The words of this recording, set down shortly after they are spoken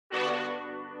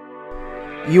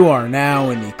You are now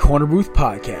in the Corner Booth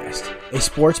Podcast, a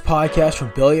sports podcast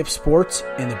from Belly Up Sports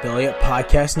and the Belly Up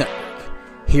Podcast Network.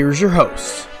 Here's your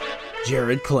host,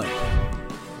 Jared Kling.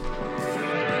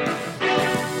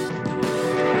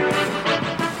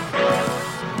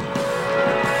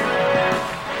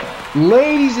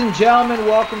 Ladies and gentlemen,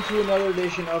 welcome to another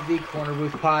edition of the Corner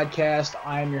Booth Podcast.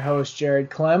 I am your host, Jared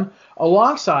Clem,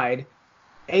 alongside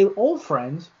an old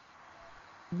friend,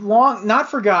 long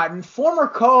not forgotten, former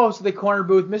co-host of the Corner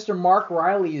Booth, Mr. Mark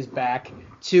Riley is back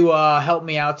to help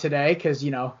me out today because,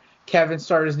 you know, Kevin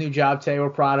started his new job today. We're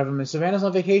proud of him, and Savannah's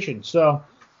on vacation. So,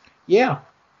 yeah,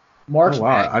 Mark's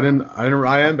back.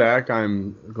 I am back.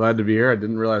 I'm glad to be here. I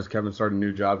didn't realize Kevin started a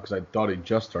new job because I thought he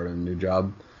just started a new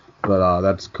job. But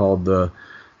that's called the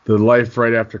life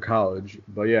right after college.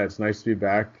 But yeah, it's nice to be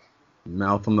back.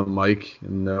 Mouth on the mic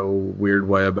in no weird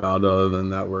way about other than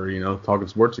that we're, talking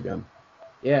sports again.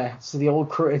 Yeah, it's the old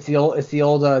crew. It's the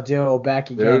old duo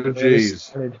back again. Oh,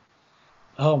 jeez.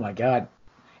 Oh my God,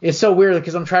 it's so weird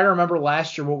because I'm trying to remember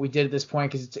last year what we did at this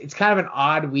point because it's kind of an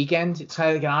odd weekend. It's kind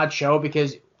of like an odd show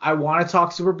because I want to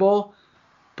talk Super Bowl,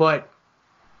 but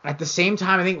at the same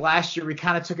time, I think last year we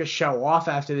kind of took a show off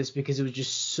after this because it was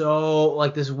just so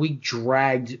like this week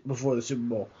dragged before the Super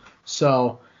Bowl.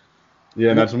 So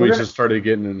yeah, and that's when we just started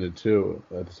getting into two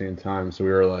at the same time. So we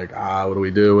were like, what do we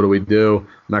do? What do we do?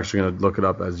 I'm actually gonna look it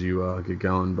up as you get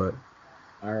going. But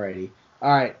alrighty,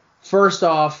 all right. First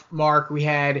off, Mark, we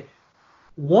had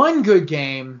one good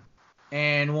game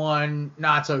and one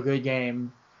not so good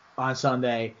game on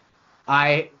Sunday.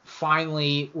 I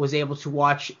finally was able to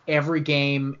watch every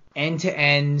game end to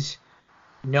end,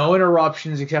 no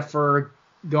interruptions except for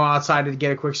going outside to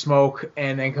get a quick smoke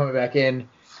and then coming back in.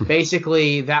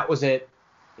 Basically, that was it.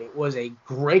 It was a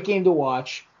great game to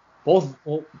watch.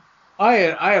 I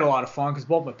had a lot of fun because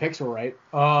both my picks were right.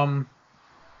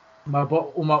 My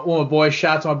boy,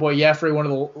 shout out to my boy Jeffrey, one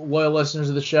of the loyal listeners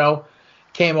of the show,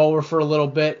 came over for a little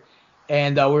bit.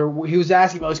 And he was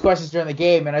asking about these questions during the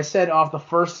game, and I said off the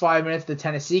first 5 minutes of the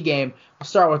Tennessee game, we'll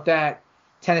start with that,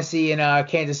 Tennessee and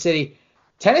Kansas City.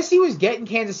 Tennessee was getting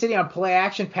Kansas City on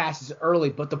play-action passes early,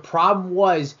 but the problem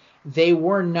was they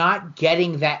were not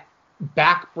getting that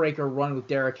backbreaker run with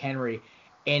Derrick Henry.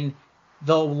 And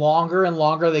the longer and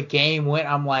longer the game went,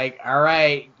 I'm like, all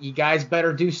right, you guys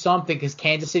better do something because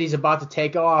Kansas City's about to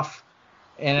take off.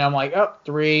 And I'm like,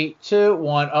 3, 2,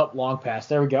 1, long pass.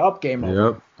 There we go. Game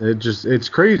over. Yep. It's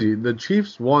crazy. The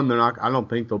Chiefs won. I don't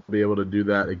think they'll be able to do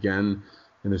that again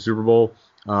in the Super Bowl.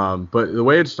 But the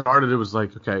way it started, it was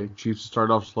like, okay, Chiefs start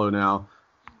off slow now,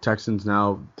 Texans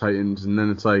now, Titans, and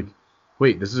then it's like,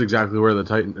 wait, this is exactly where the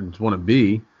Titans want to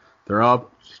be. They're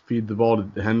up, feed the ball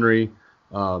to Henry.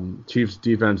 Chiefs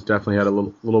defense definitely had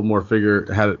it more figured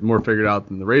out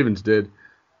than the Ravens did.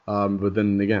 But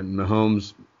then again,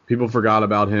 Mahomes. People forgot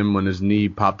about him when his knee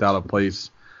popped out of place,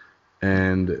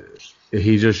 and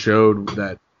he just showed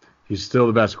that he's still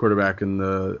the best quarterback in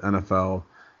the NFL.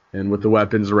 And with the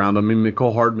weapons around him, I mean,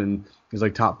 Mecole Hardman is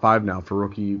like top 5 now for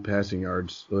rookie passing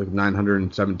yards, like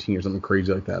 917 or something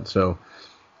crazy like that. So,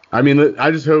 I mean,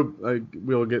 I just hope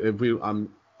we'll get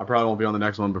I probably won't be on the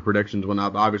next one, but predictions went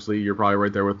up. Obviously, you're probably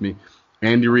right there with me.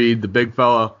 Andy Reid, the big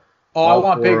fella. Oh, I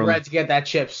want Big Red to get that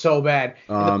chip so bad.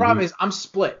 And the problem is I'm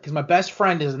split because my best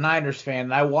friend is a Niners fan,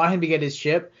 and I want him to get his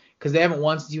chip because they haven't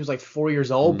won since he was like 4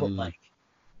 years old. But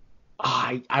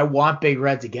I want Big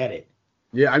Red to get it.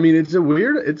 Yeah, I mean it's a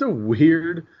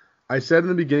weird. I said in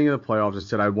the beginning of the playoffs, I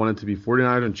said I want it to be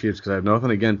 49ers and Chiefs because I have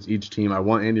nothing against each team. I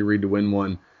want Andy Reid to win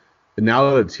one. And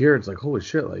now that it's here, it's like holy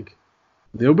shit, like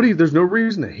there's no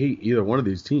reason to hate either one of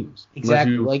these teams.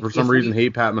 Exactly. Unless you for some reason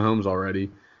hate Pat Mahomes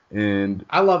already. And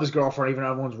I love his girlfriend, even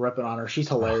though everyone's ripping on her. She's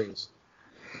hilarious.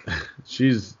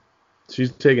 She's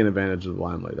taking advantage of the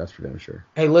limelight, that's for damn sure.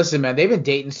 Hey, listen, man, they've been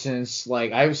dating since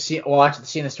I've seen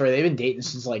the story. They've been dating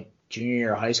since like junior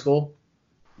year of high school.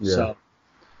 Yeah. So,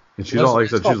 and she's all like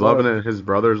I said, she's loving it. His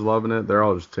brother's loving it. They're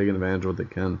all just taking advantage of what they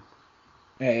can.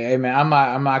 Hey, man,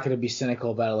 I'm not gonna be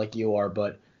cynical about it like you are,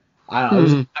 but I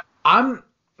don't know. I'm.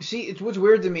 See, it's what's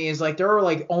weird to me is like there are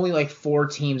like only like 3 or 4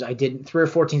 teams I did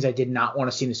not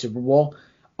want to see in the Super Bowl.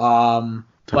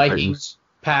 Vikings,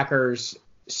 Packers,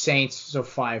 Saints, so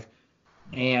 5,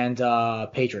 and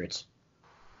Patriots.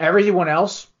 Everyone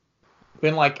else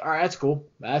been like, all right, that's cool,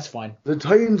 that's fine. The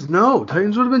Titans would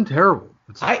have been terrible.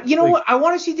 What? I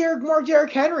want to see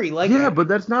Derrick Henry. Like, yeah, but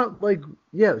that's not like,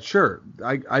 yeah, sure.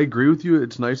 I agree with you.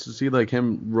 It's nice to see like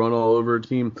him run all over a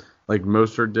team like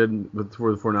Mostert did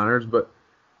for the 49ers, but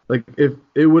Like, if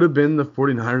it would have been the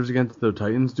 49ers against the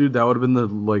Titans, dude, that would have been the,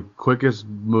 like, quickest,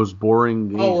 most boring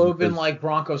game. Oh, it would have been like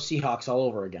Broncos Seahawks all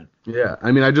over again. Yeah,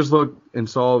 I mean, I just looked and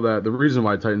saw that the reason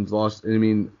why Titans lost, I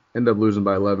mean, ended up losing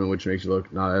by 11, which makes it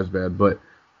look not as bad, but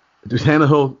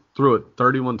Tannehill threw it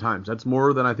 31 times. That's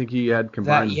more than I think he had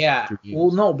combined.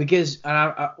 Well, no, because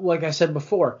like I said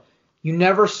before, you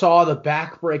never saw the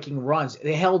back-breaking runs.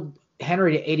 They held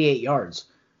Henry to 88 yards.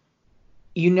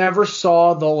 You never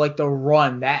saw the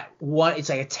run, that one. It's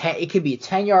like it could be a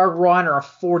 10-yard run or a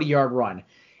 40-yard run.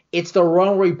 It's the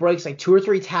run where he breaks like 2 or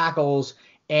 3 tackles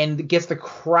and gets the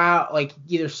crowd, like,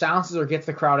 either silences or gets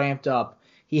the crowd amped up.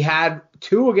 He had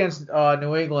 2 against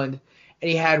New England,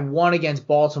 and he had 1 against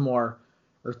Baltimore,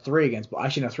 or 3 against,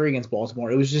 actually no, 3 against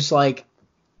Baltimore. It was just like,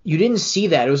 you didn't see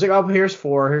that. It was like, oh, here's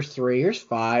 4, here's 3, here's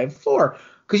 5, 4.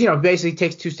 Because, basically he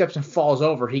takes 2 steps and falls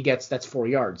over. That's 4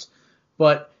 yards.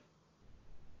 But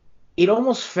it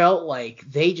almost felt like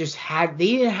they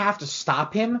didn't have to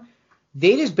stop him.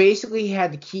 They just basically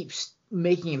had to keep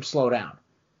making him slow down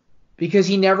because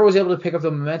he never was able to pick up the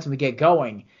momentum to get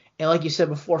going. And like you said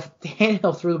before,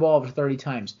 Tannehill threw the ball over 30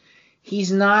 times.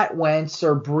 He's not Wentz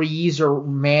or Breeze or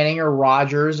Manning or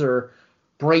Rodgers or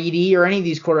Brady or any of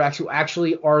these quarterbacks who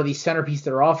actually are the centerpiece of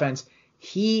their offense.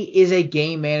 He is a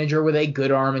game manager with a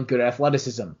good arm and good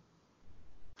athleticism.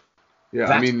 Yeah,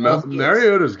 I mean,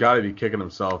 Mariota's got to be kicking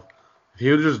himself. If he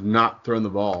would just not thrown the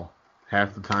ball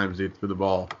half the times he threw the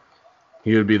ball,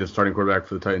 he would be the starting quarterback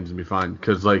for the Titans and be fine.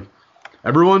 Because, like,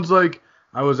 everyone's like,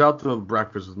 I was out to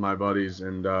breakfast with my buddies,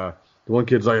 and the one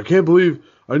kid's like, I can't believe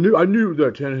I knew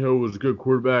that Tannehill was a good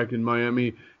quarterback in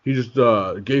Miami. He just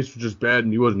Gase was just bad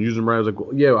and he wasn't using him right. I was like,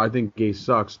 well, yeah, I think Gase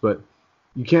sucks, but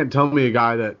you can't tell me a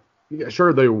guy that, yeah,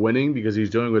 sure, they're winning because he's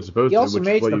doing what's supposed to. He also which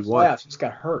made is what the you playoffs. want. He just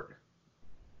got hurt.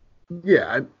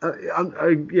 Yeah,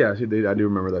 I do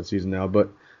remember that season now, but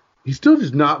he's still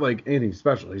just not like anything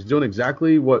special. He's doing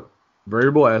exactly what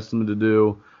Vrabel asked him to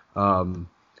do.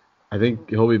 I think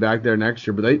he'll be back there next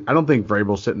year, but I don't think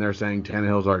Vrabel's sitting there saying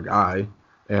Tannehill's our guy.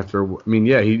 After, I mean,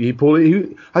 yeah, he pulled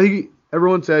it. I think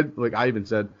everyone said, like I even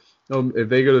said, if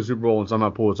they go to the Super Bowl and somehow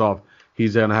pull this off,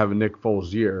 he's gonna have a Nick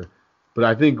Foles year. But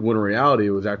I think when in reality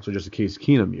it was actually just a Case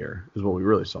Keenum year is what we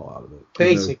really saw out of it.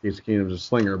 Basically, Case Keenum's a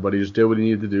slinger, but he just did what he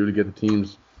needed to do to get the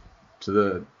teams to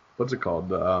the what's it called,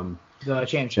 the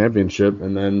championship,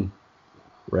 and then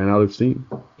ran out of steam.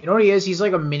 You know what he is? He's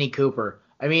like a Mini Cooper.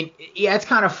 I mean, yeah, it's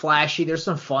kind of flashy. There's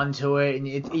some fun to it, and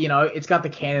it's got the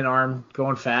cannon arm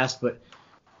going fast, but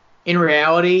in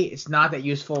reality, it's not that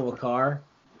useful of a car,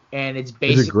 and it's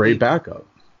basically It's a great backup.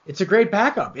 It's a great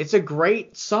backup. It's a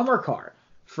great summer car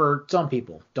for some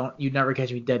people. You'd never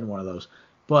catch me dead in one of those.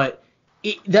 But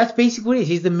that's basically what it is.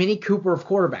 He's the Mini Cooper of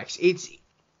quarterbacks.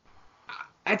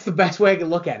 That's the best way I can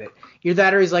look at it. Either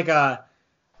that or he's like a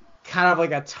kind of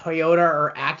like a Toyota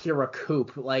or Acura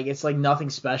coupe. Like, it's like nothing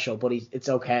special, but it's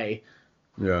okay.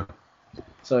 Yeah.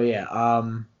 So yeah.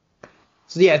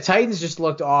 Titans just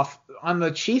looked off. On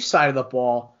the Chiefs side of the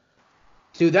ball,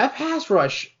 dude, that pass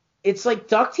rush, it's like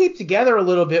duct taped together a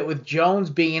little bit with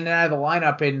Jones being in and out of the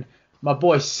lineup and my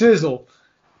boy Sizzle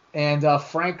and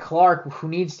Frank Clark, who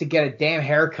needs to get a damn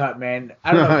haircut, man.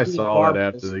 I don't know. I saw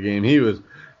that after the game. He was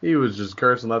just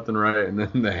cursing left and right, and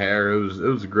then the hair. It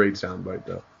was a great soundbite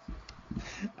though.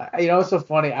 It's so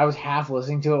funny. I was half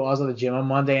listening to it while I was at the gym on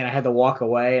Monday, and I had to walk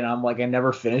away, and I'm like, I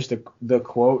never finished the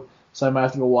quote, so I might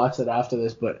have to go watch it after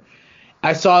this. But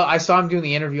I saw him doing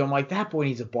the interview. I'm like, that boy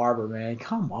needs a barber, man.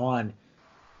 Come on.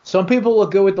 Some people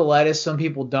look good with the lettuce, some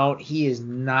people don't. He is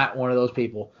not one of those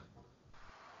people.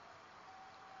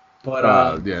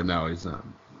 But no, he's not.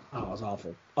 Oh, it was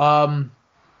awful.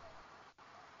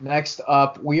 Next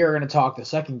up, we are going to talk the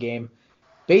second game.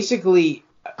 Basically,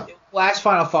 last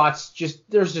final thoughts.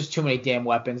 There's just too many damn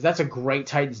weapons. That's a great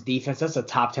Titans defense. That's a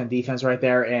top 10 defense right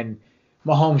there, and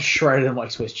Mahomes shredded him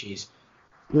like Swiss cheese.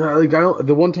 Yeah, like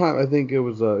the one time I think it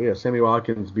was Sammy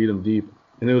Watkins beat him deep,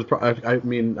 and it was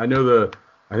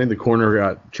I think the corner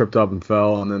got tripped up and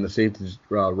fell, and then the safety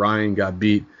Ryan got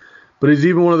beat. But it's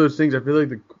even one of those things. I feel like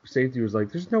the safety was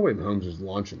like, "There's no way Mahomes is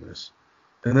launching this,"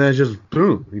 and then it's just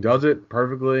boom, he does it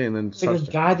perfectly, and then it's like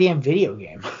a goddamn video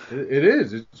game. It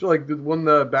is. It's like the one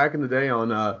back in the day on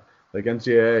like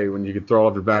NCAA when you could throw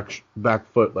off your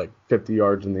back foot like 50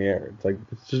 yards in the air. It's like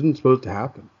this isn't supposed to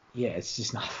happen. Yeah, it's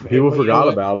just not fair. People forgot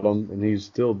about him, and he's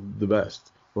still the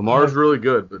best. Lamar's really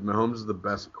good, but Mahomes is the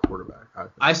best quarterback.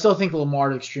 I still think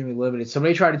Lamar is extremely limited.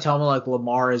 Somebody tried to tell me like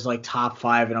Lamar is like top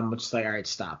 5, and I'm just like, all right,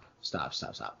 stop.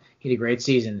 He had a great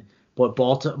season, but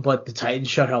the Titans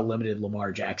showed how limited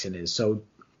Lamar Jackson is. So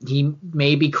he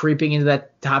may be creeping into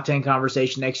that top 10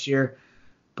 conversation next year,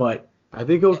 but I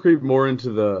think he'll creep more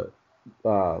into the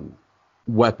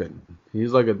weapon.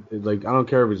 He's like I don't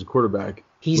care if he's a quarterback,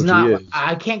 He's which he not. is.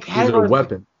 I can't He's a categorize.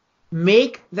 weapon.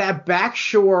 Make that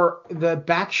the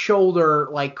back shoulder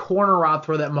like corner route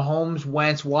throw that Mahomes,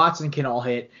 Wentz, Watson can all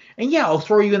hit, and yeah, I'll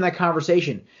throw you in that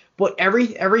conversation. But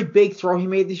every big throw he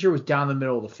made this year was down the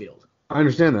middle of the field. I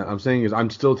understand that. I'm saying is I'm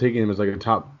still taking him as like a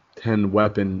top 10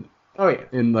 weapon. Oh yeah,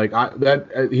 And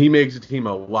he makes the team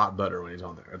a lot better when he's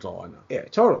on there. That's all I know. yeah,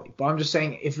 totally. But I'm just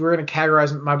saying if we're gonna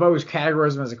categorize him, my buddy was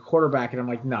categorizing him as a quarterback, and I'm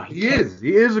like, no, He is.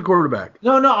 He is a quarterback.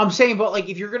 No, I'm saying, but like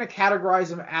if you're gonna categorize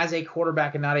him as a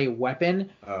quarterback and not a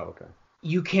weapon, Oh, okay.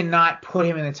 you cannot put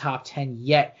him in the top 10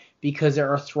 yet because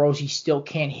there are throws he still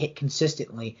can't hit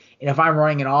consistently. And if I'm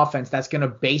running an offense, that's going to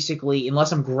basically,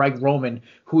 unless I'm Greg Roman,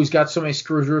 who's got so many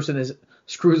screws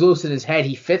loose in his head,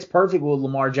 he fits perfectly with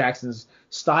Lamar Jackson's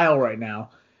style right now.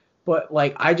 But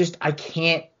like I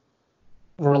can't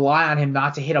rely on him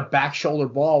not to hit a back shoulder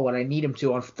ball when I need him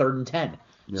to on 3rd and 10.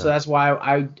 Yeah. So that's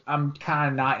why I'm kind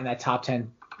of not in that top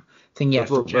 10 thing yet.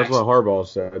 That's what Harbaugh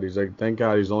said. He's like, thank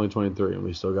God he's only 23 and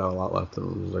we still got a lot left in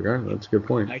him. He's like, all right, that's a good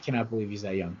point. I cannot believe he's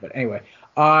that young. But anyway,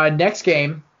 next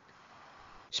game.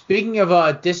 Speaking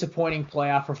of disappointing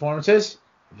playoff performances,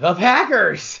 the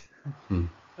Packers.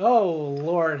 Oh,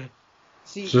 Lord.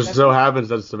 See, just so happens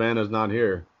that Savannah's not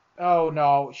here. Oh,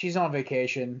 no. She's on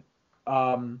vacation.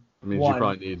 She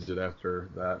probably needs it after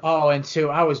that. Oh, and 2,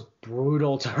 I was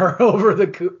brutal to her over the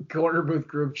corner booth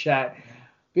group chat.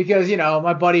 Because,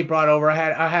 my buddy brought over,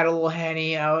 I had a little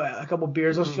Henny, a couple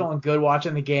beers. I was feeling good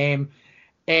watching the game.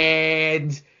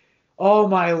 And, oh,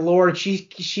 my Lord,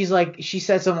 she's like, she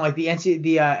said something like the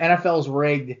NFL's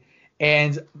rigged.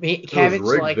 And Kevin's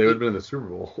like, they would have been in the Super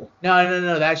Bowl.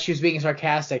 No, that she was being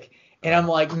sarcastic. And I'm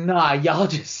like, nah, y'all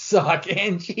just suck.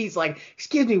 And she's like,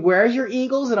 excuse me, where's your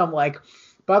Eagles? And I'm like,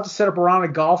 about to set up a round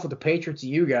of golf with the Patriots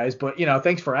and you guys. But,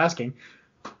 thanks for asking.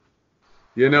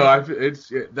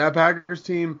 That Packers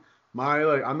team.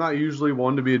 I'm not usually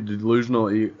one to be a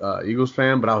delusional Eagles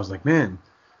fan, but I was like, man,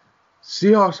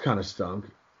 Seahawks kind of stunk.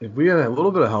 If we had a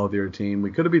little bit of healthier team,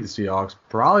 we could have beat the Seahawks.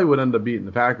 Probably would end up beating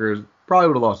the Packers. Probably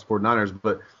would have lost the 49ers.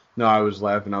 But no, I was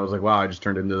laughing. I was like, wow, I just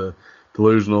turned into the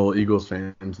delusional Eagles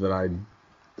fans that I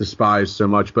despise so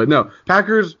much. But no,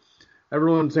 Packers.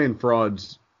 Everyone's saying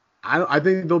frauds. I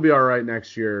think they'll be all right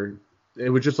next year. It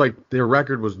was just like their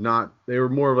record was not. They were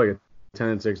more of like a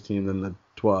 10-6 team than the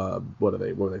 12. What are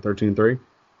they? 13-3?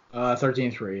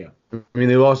 13-3, yeah. I mean,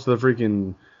 they lost to the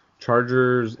freaking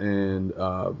Chargers and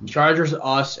Chargers,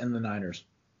 us, and the Niners.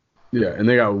 Yeah, and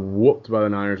they got whooped by the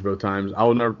Niners both times. I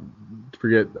will never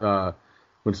forget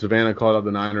when Savannah called out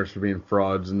the Niners for being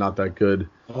frauds and not that good.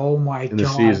 Oh my god! The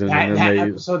season. That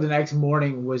episode the next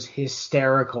morning was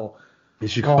hysterical.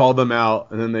 She called them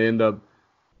out, and then they end up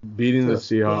beating the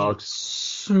Seahawks.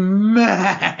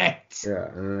 Smacked. Yeah,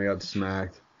 and then they got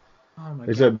smacked. Oh my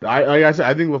god! Said,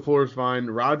 I think LaFleur's fine.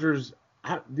 Rodgers,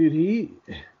 dude,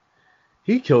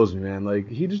 he kills me, man. Like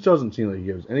he just doesn't seem like he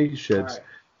gives any shits. Right.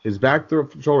 His back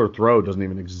shoulder throw doesn't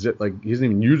even exist. Like he doesn't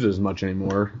even use it as much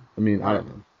anymore. I mean, I don't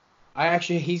know.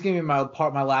 He's gonna be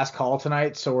my last call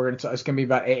tonight, so it's gonna be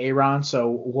about Aaron. So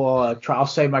we'll I'll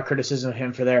save my criticism of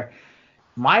him for there.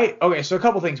 So a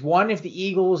couple things. One, if the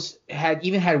Eagles had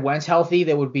Wentz healthy,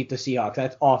 they would beat the Seahawks.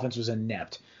 That offense was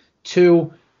inept.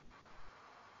 2,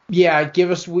 yeah,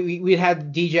 we'd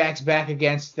had D-Jax back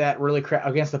against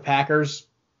against the Packers.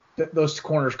 Those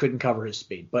corners couldn't cover his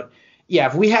speed. But yeah,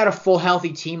 if we had a full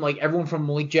healthy team, like everyone from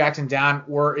Malik Jackson down,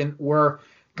 we're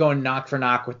going knock for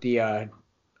knock with the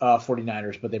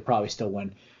 49ers, but they probably still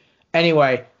win.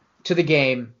 Anyway, to the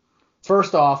game.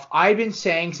 First off, I've been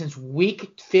saying since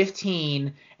week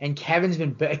 15, and Kevin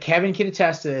can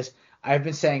attest to this, I've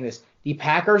been saying this. The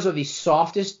Packers are the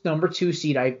softest number 2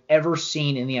 seed I've ever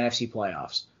seen in the NFC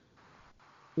playoffs.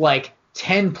 Like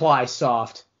 10-ply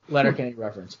soft, Letterkenny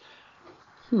reference.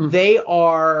 They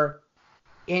are,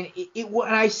 and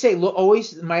when I say, look,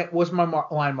 what's my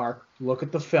line mark? Look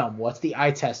at the film. What's the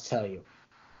eye test tell you?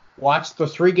 Watch the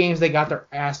 3 games they got their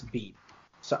ass beat.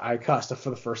 So I cussed for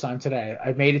the first time today.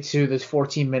 I made it to this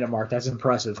 14-minute mark. That's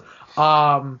impressive.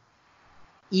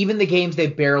 Even the games they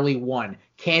barely won,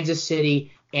 Kansas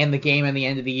City and the game in the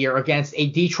end of the year against a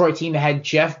Detroit team that had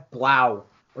Jeff Blau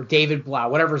or David Blau,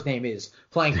 whatever his name is,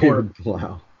 playing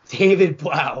quarterback. David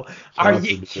Blau. Are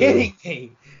you kidding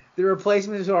me? The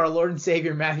replacement to our Lord and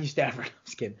Savior Matthew Stafford. I'm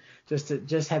just kidding.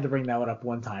 Just had to bring that one up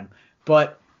one time.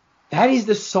 But that is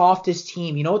the softest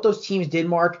team. You know what those teams did,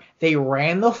 Mark? They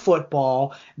ran the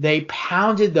football. They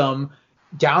pounded them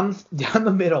down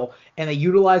the middle, and they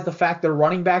utilized the fact their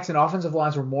running backs and offensive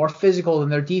lines were more physical than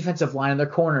their defensive line and their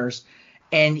corners.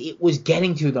 and it was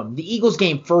getting to them. The Eagles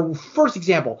game, for first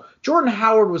example, Jordan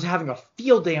Howard was having a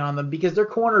field day on them because their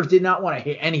corners did not want to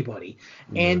hit anybody.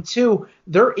 And two,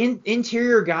 their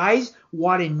interior guys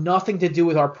wanted nothing to do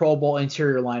with our Pro Bowl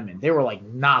interior linemen. They were like,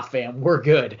 nah, fam, we're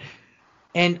good.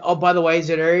 And, oh, by the way,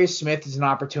 Zadarius Smith is an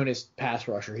opportunist pass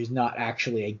rusher. He's not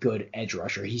actually a good edge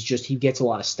rusher. He gets a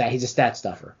lot of he's a stat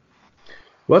stuffer.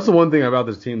 Well, that's the one thing about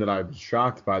this team that I was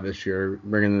shocked by this year,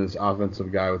 bringing in this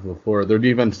offensive guy with LaFleur. Their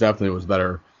defense definitely was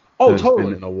better than it's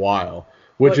been in a while,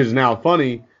 which is now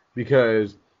funny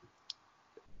because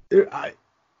if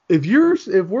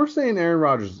we're saying Aaron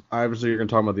Rodgers, obviously you're going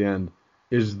to talk about the end,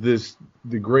 is this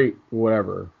the great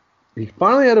whatever. He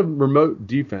finally had a remote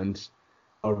defense,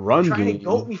 a run game. You're trying to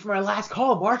goat me for my last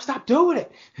call, Mark. Stop doing it.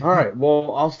 All right,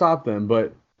 well, I'll stop then.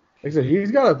 But like I said,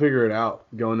 he's got to figure it out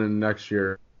going into next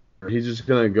year. He's just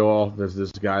going to go off as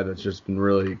this guy that's just been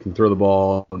really can throw the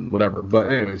ball and whatever.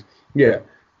 But anyways, yeah.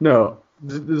 No,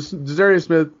 Zadarius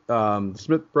Smith, the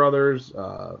Smith brothers,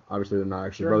 obviously they're not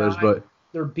actually brothers, but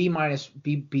they're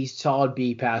B solid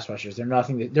B pass rushers. They're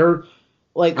nothing. They're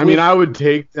like. I mean, I would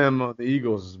take them on the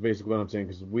Eagles is basically what I'm saying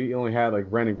because we only had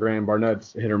like Brandon Graham,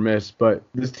 Barnett's hit or miss, but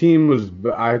this team was,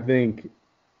 I think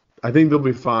they'll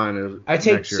be fine. I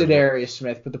take Zadarius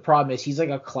Smith, but the problem is he's like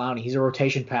a clown. He's a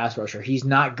rotation pass rusher. He's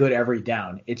not good every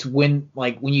down. It's when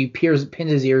you pin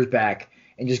his ears back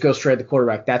and just go straight at the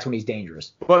quarterback, that's when he's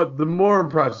dangerous. But the more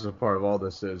impressive part of all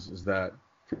this is that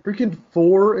freaking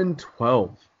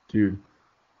 4-12, dude.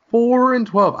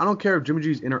 4-12. I don't care if Jimmy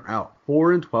G's in or out.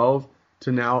 4-12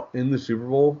 to now in the Super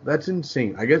Bowl. That's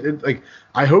insane. I guess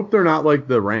I hope they're not like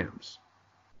the Rams.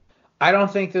 I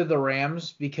don't think they're the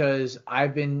Rams because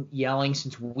I've been yelling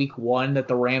since week 1 that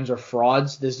the Rams are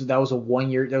frauds. That was a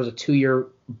 2-year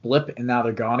blip, and now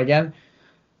they're gone again.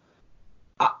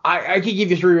 I could give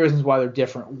you 3 reasons why they're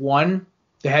different. One,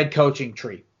 the head coaching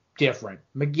tree, different.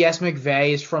 Yes,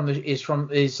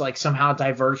 McVay is like somehow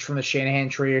diverged from the Shanahan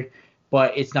tree,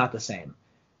 but it's not the same.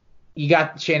 You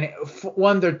got Shanahan.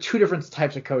 One, they're 2 different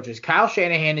types of coaches. Kyle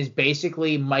Shanahan is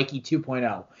basically Mikey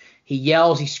 2.0. He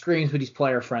yells, he screams, but he's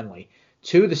player friendly.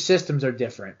 2, the systems are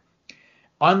different.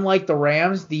 Unlike the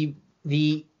Rams, the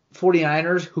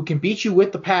 49ers, who can beat you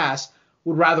with the pass,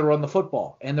 would rather run the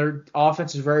football, and their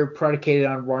offense is very predicated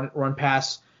on run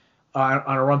pass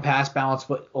balance,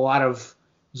 but a lot of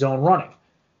zone running.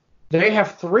 They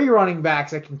have 3 running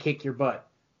backs that can kick your butt.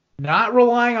 Not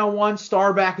relying on one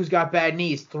star back who's got bad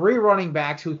knees. 3 running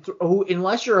backs who,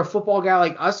 unless you're a football guy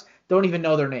like us, don't even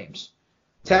know their names.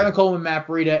 Tevin Coleman, Matt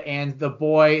Breida, and the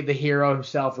boy, the hero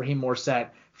himself, Raheem Morissette,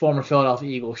 former Philadelphia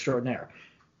Eagle extraordinaire.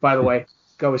 By the way,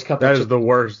 go his cup. That is the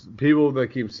worst. People that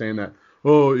keep saying that.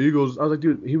 Oh, Eagles. I was like,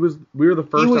 dude, we were the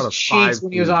first out of 5. He was cheeks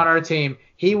when he was on our team.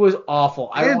 He was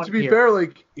awful. And to be fair,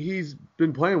 like, he's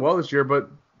been playing well this year, but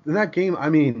in that game, I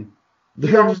mean,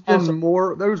 those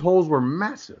holes were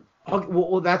massive. Okay,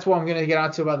 well, that's what I'm going to get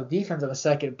onto about the defense in a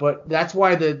second, but that's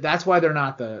why they're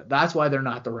not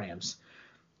the Rams.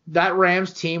 That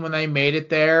Rams team, when they made it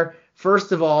there,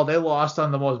 first of all, they lost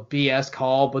on the most BS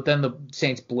call, but then the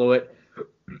Saints blew it.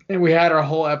 And we had our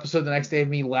whole episode the next day of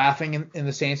me laughing in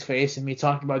the Saints' face and me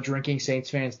talking about drinking Saints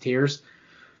fans' tears.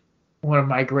 One of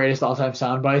my greatest all-time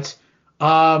sound bites.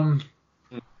 But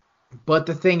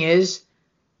the thing is,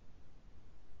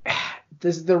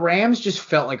 the Rams just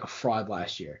felt like a fraud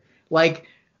last year. Like,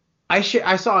 I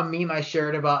saw a meme I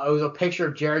shared about, it was a picture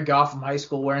of Jared Goff from high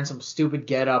school wearing some stupid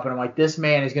get-up, and I'm like, this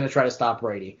man is going to try to stop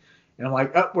Brady. And I'm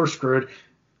like, oh, we're screwed.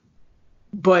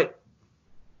 But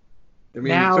I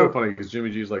mean, it's so funny because Jimmy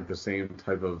G's like the same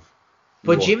type of.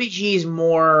 But look. Jimmy G's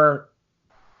more,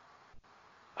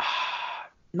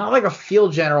 not like a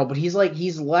field general, but he's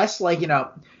less like,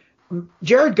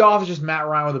 Jared Goff is just Matt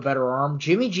Ryan with a better arm.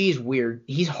 Jimmy G's weird.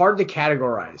 He's hard to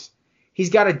categorize. He's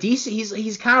got a decent.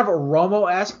 He's kind of a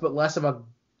Romo-esque, but less of a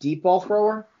deep ball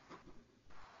thrower.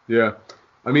 Yeah,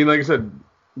 I mean, like I said,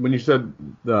 when you said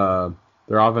their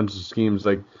offensive schemes,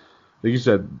 like you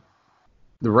said.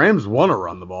 The Rams want to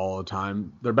run the ball all the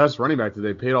time. Their best running back that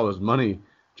they paid all this money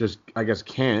just, I guess,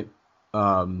 can't.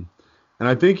 And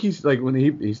I think he's like when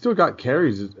he still got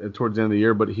carries towards the end of the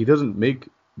year, but he doesn't make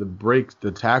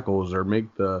the tackles or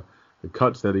make the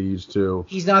cuts that he used to.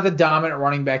 He's not the dominant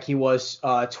running back he was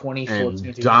 2014.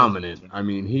 And dominant. I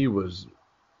mean, he was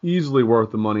easily worth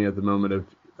the money at the moment if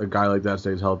a guy like that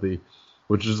stays healthy,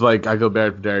 which is like I feel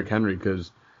bad for Derrick Henry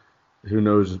because who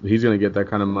knows? He's going to get that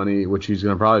kind of money, which he's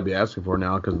going to probably be asking for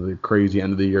now because of the crazy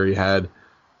end of the year he had.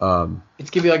 It's going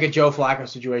to be like a Joe Flacco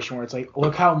situation where it's like,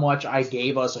 look how much I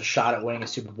gave us a shot at winning a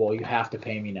Super Bowl. You have to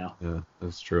pay me now. Yeah,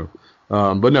 that's true.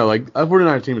 But no, like, that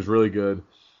 49 team is really good.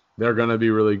 They're going to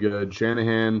be really good.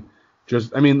 Shanahan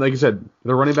just, I mean, like you said,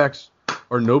 the running backs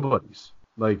are nobodies.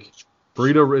 Like,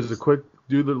 Burrito is a quick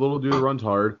dude, the little dude that runs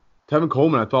hard. Tevin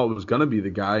Coleman, I thought was going to be the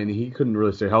guy, and he couldn't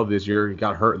really stay healthy this year. He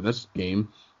got hurt in this game.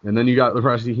 And then you got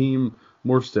Raheem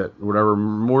Morster.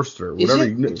 Is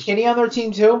it McKinney on their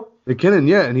team too? McKinnon,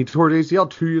 yeah, and he tore his ACL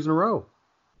 2 years in a row.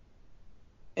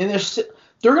 And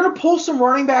they're going to pull some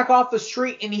running back off the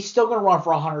street, and he's still going to run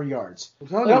for 100 yards.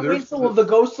 I'm waiting for the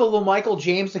ghost of Michael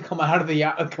James to come out of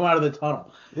the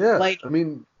tunnel. Yeah, like, I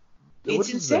mean,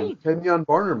 it's insane. Kenyon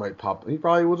Barner might pop. He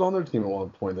probably was on their team at one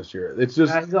point this year. It's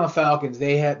just he's on the Falcons.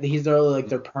 He's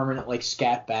their permanent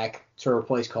scat back to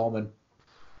replace Coleman.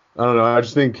 I don't know. I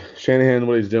just think Shanahan,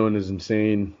 what he's doing is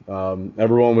insane.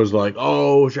 Everyone was like,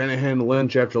 "Oh, Shanahan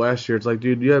Lynch" after last year. It's like,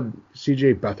 dude, you have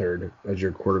C.J. Beathard as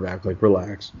your quarterback. Like,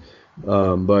 relax.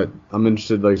 But I'm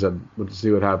interested, like I said, to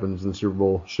see what happens in the Super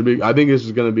Bowl. I think this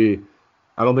is going to be.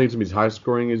 I don't think it's going to be as high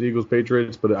scoring as Eagles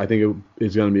Patriots, but I think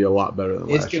it's going to be a lot better than last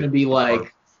year. It's going to be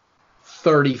like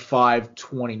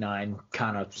 35-29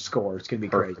 kind of score. It's going to be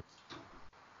great.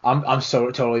 I'm so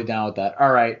totally down with that.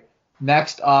 All right.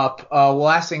 Next up,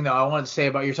 last thing though I wanted to say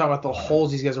about, you're talking about the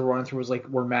holes these guys are running through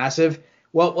were massive.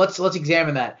 Well, let's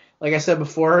examine that. Like I said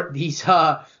before, these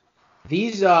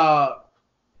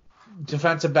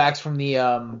defensive backs from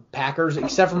the Packers,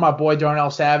 except for my boy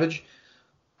Darnell Savage,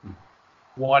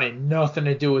 wanted nothing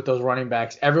to do with those running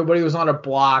backs. Everybody was on a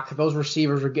block. Those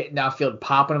receivers were getting downfield,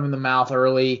 popping them in the mouth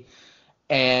early,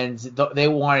 and they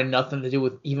wanted nothing to do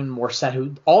with even more set.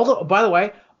 By the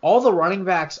way, all the running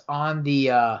backs on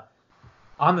the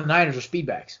Niners are speed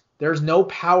backs. There's no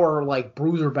power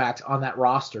bruiser backs on that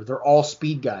roster. They're all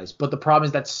speed guys. But the problem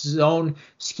is that zone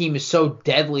scheme is so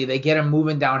deadly. They get them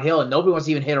moving downhill, and nobody wants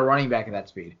to even hit a running back at that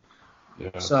speed.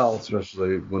 Yeah. So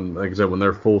especially when, like I said, when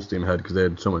they're full steam ahead because they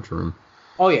had so much room.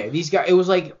 Oh yeah, these guys. It was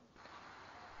like,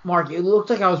 Mark. It looked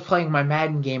like I was playing my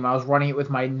Madden game. I was running it with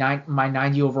my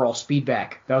 90 overall speed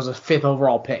back. That was a 5th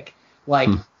overall pick.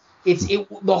 The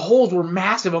holes were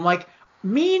massive. I'm like,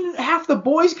 me and half the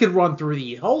boys could run through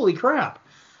these. Holy crap!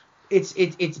 It's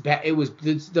bad.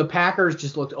 The Packers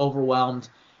just looked overwhelmed,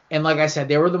 and like I said,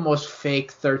 they were the most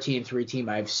fake 13-3 team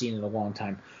I've seen in a long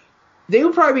time. They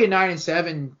would probably be a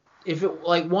 9-7 if the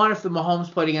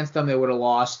Mahomes played against them, they would have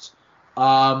lost.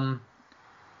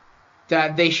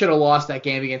 That they should have lost that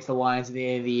game against the Lions at the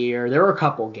end of the year. There were a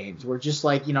couple of games where just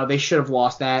they should have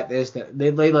lost that.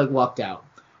 They lucked out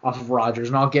off of Rodgers,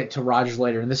 and I'll get to Rodgers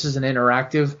later. And this is an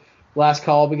interactive last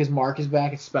call because Mark is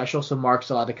back. It's special, so Mark's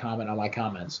allowed to comment on my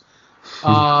comments.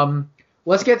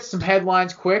 Let's get some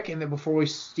headlines quick, and then before we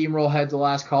steamroll ahead to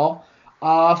last call.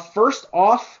 First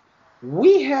off,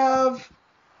 we have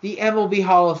the MLB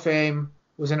Hall of Fame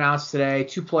was announced today.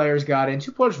 2 players got in.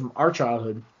 2 players from our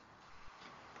childhood.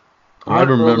 I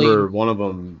remember one of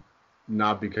them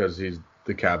not because he's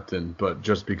the captain, but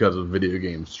just because of video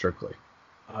games strictly.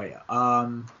 Oh yeah.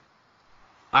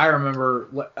 I remember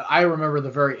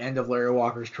the very end of Larry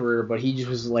Walker's career, but he just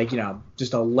was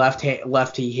just a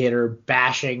lefty hitter,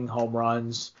 bashing home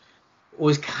runs.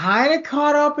 Was kind of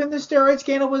caught up in the steroid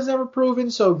scandal, was never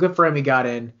proven, so good for him, he got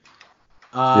in.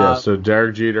 So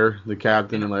Derek Jeter, the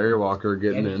captain, and Larry Walker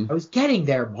getting in. I was getting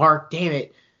there, Mark. Damn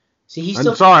it. See,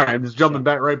 I'm sorry. I'm just jumping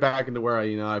right back into where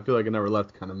I feel like I never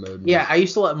left kind of mode. Yeah, I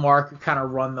used to let Mark kind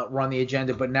of run the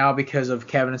agenda, but now because of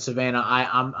Kevin and Savannah,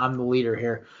 I'm the leader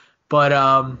here. But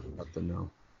nothing, no.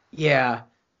 Yeah,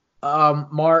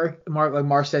 Mark, like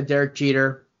Mark said, Derek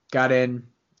Jeter got in,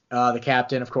 the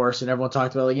captain, of course, and everyone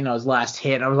talked about his last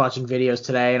hit. And I was watching videos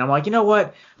today, and I'm like, you know what?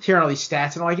 I'm hearing all these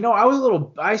stats, and I'm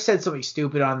like, I said something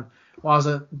stupid while I was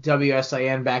at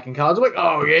WSIN back in college. I'm like,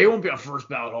 oh yeah, he won't be a first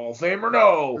ballot Hall of Famer,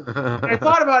 no. And I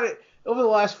thought about it over the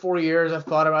last 4 years. I've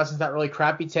thought about it since that really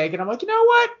crappy take, and I'm like, you know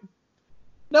what?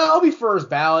 No, I'll be first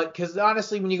ballot, because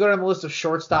honestly, when you go down the list of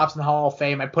shortstops in the Hall of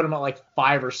Fame, I put him at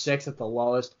 5 or 6 at the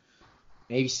lowest,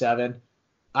 maybe 7.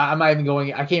 I'm not even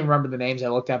going. I can't remember the names I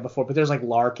looked at before, but there's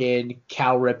Larkin,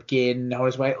 Cal Ripken,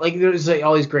 Notice White. There's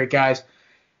all these great guys.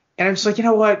 And I'm just like, you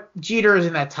know what? Jeter is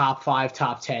in that top 5,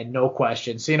 top 10, no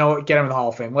question. So you know what? Get him in the Hall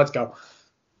of Fame. Let's go.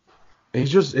 It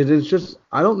is just.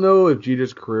 I don't know if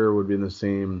Jeter's career would be the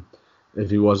same if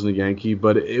he wasn't a Yankee,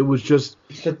 but it was just.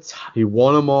 He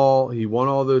won them all. He won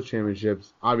all those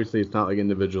championships. Obviously, it's not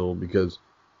individual because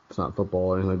it's not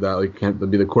football or anything like that. He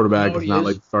can't be the quarterback. It's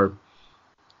not start.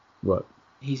 What?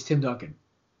 He's Tim Duncan.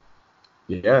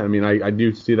 Yeah, I mean, I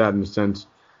do see that in a sense.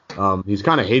 He's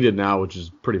kind of hated now, which is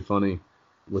pretty funny.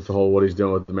 With the whole what he's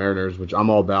doing with the Mariners, which I'm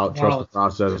all about. Trust the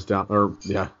process down.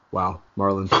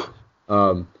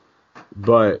 Marlins.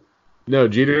 But no,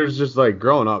 Jeter's just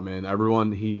growing up, man. Everyone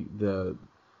the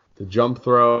The jump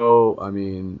throw, I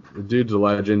mean, the dude's a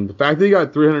legend. The fact that he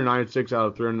got 396 out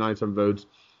of 397 votes,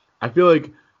 I feel like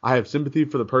I have sympathy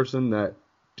for the person that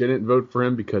didn't vote for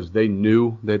him because they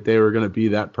knew that they were going to be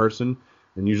that person.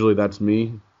 And usually that's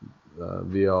me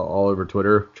via all over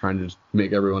Twitter trying to just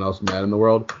make everyone else mad in the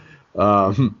world.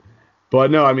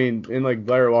 But no, I mean, in like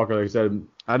Larry Walker, like I said,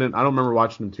 I don't remember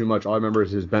watching him too much. All I remember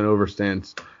is his bent over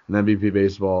stance in MVP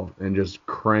baseball and just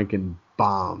cranking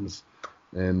bombs.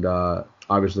 And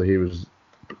obviously he was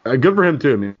good for him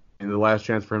too. I mean, the last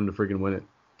chance for him to freaking win it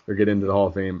or get into the Hall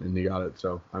of Fame, and he got it.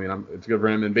 So I mean, it's good for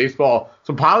him. In baseball,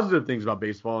 some positive things about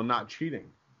baseball and not cheating.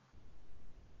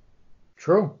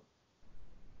 True.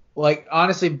 Like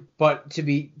honestly, but to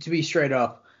be straight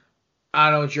up, I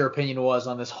don't know what your opinion was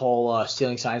on this whole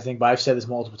stealing signs thing, but I've said this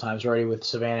multiple times already with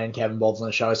Savannah and Kevin both on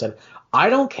the show. I said, I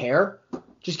don't care.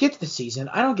 Just get to the season.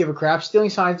 I don't give a crap.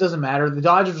 Stealing signs doesn't matter. The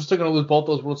Dodgers are still going to lose both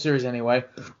those World Series anyway.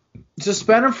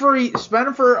 Suspend them for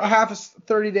a half of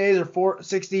 30 days or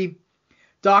 60.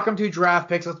 Dock them 2 draft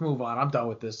picks. Let's move on. I'm done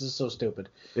with this. This is so stupid.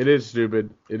 It is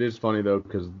stupid. It is funny, though,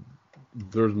 because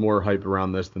there's more hype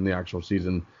around this than the actual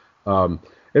season.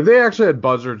 If they actually had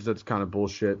buzzards, that's kind of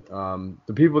bullshit.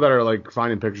 The people that are like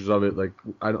finding pictures of it, like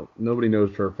nobody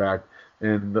knows for a fact.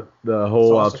 And the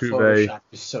whole Altuve,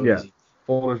 so easy.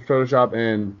 Photoshop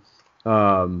and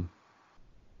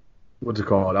what's it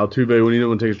called? Altuve when he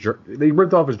didn't take they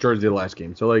ripped off his jersey the last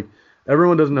game. So like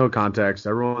everyone doesn't know context.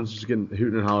 Everyone's just getting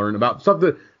hooting and hollering about stuff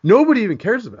that nobody even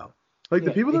cares about. Like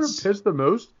the people that are pissed the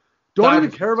most don't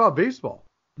even care about baseball.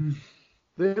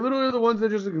 They literally are the ones that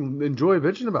just enjoy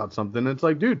bitching about something. It's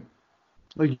like, dude,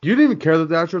 like you didn't even care that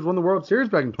the Astros won the World Series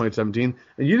back in 2017,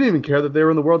 and you didn't even care that they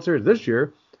were in the World Series this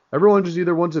year. Everyone just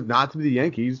either wants it not to be the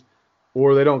Yankees,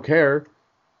 or they don't care.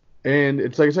 And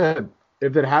it's like I said,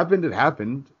 if it happened, it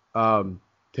happened.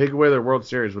 Take away their World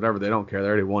Series, whatever. They don't care. They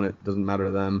already won it. Doesn't matter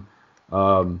to them.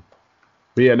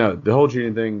 But yeah, no, the whole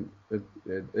cheating thing,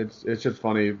 it's just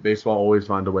funny. Baseball always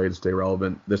finds a way to stay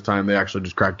relevant. This time they actually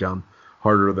just cracked down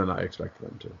harder than I expected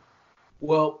them to.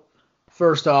 Well,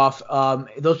 first off,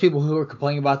 those people who are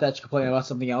complaining about that should complain about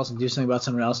something else and do something about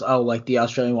something else. Oh, like the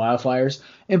Australian wildfires.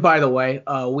 And by the way,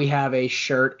 we have a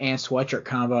shirt and sweatshirt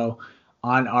combo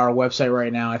on our website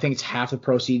right now. I think it's half the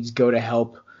proceeds go to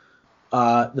help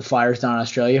the fires down in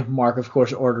Australia. Mark, of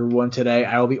course, ordered one today.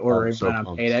 I will be ordering one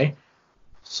on payday.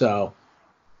 So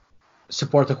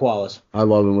support the koalas. I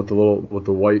love them with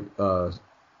the white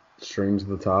strings at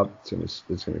the top. It's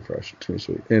gonna be fresh. It's gonna be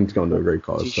sweet, and it's going to a great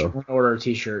cause. So we're gonna order a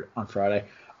T-shirt on Friday.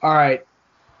 All right.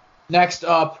 Next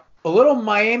up, a little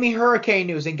Miami hurricane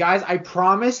news, and guys, I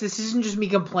promise this isn't just me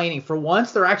complaining. For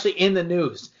once, they're actually in the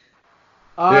news.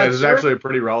 This is actually a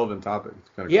pretty relevant topic. It's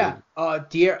kind of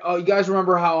crazy. You guys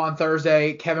remember how on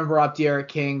Thursday Kevin brought up De'Aaron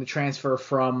King, the transfer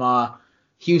from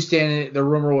Houston. The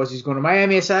rumor was he's going to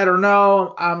Miami. I said, I don't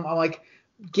know. I'm like,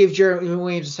 give Jeremy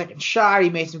Williams a second shot.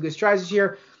 He made some good strides this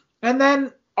year. And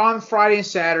then on Friday and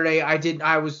Saturday,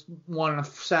 I was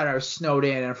snowed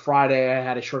in, and Friday I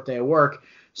had a short day at work.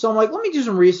 So I'm like, let me do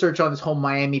some research on this whole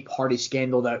Miami party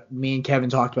scandal that me and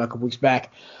Kevin talked about a couple weeks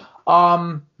back.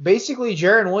 Basically,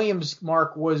 Jaron Williams,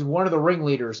 Mark, was one of the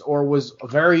ringleaders, or was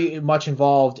very much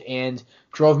involved and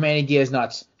drove Manny Diaz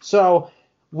nuts. So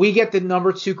we get the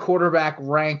number 2 quarterback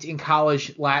ranked in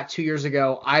college 2 years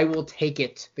ago. I will take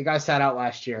it. The guy sat out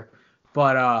last year,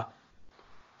 but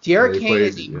De'Aaron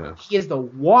King he is the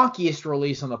wonkiest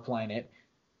release on the planet.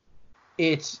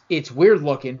 It's weird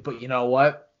looking, but you know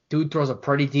what? Dude throws a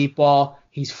pretty deep ball.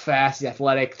 He's fast. He's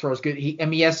athletic. Throws good.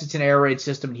 Yes, it's an air raid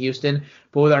system in Houston,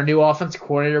 but with our new offensive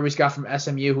coordinator we got from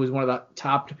SMU, who's one of the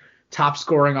top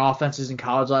scoring offenses in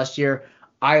college last year,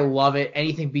 I love it.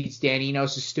 Anything beats Dan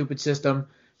Enos' stupid system.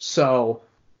 So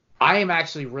I am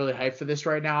actually really hyped for this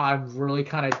right now. I'm really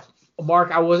kind of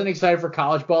Mark. I wasn't excited for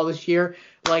college ball this year.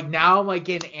 Like now I'm like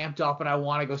getting amped up and I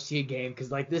want to go see a game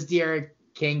because like this De'Aaron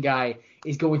King guy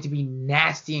is going to be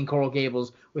nasty in Coral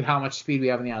Gables with how much speed we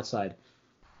have on the outside.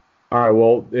 All right,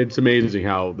 well, it's amazing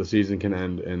how the season can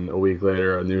end and a week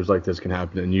later a news like this can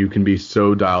happen and you can be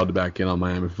so dialed back in on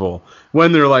Miami full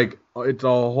when they're like it's a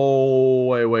whole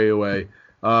way away.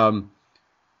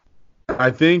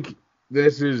 I think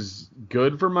this is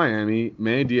good for Miami.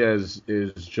 Manny Diaz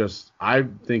is just I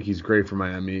think he's great for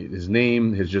Miami. His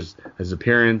name, his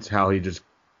appearance, how he just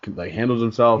like handles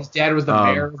himself. His dad was the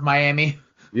mayor of Miami.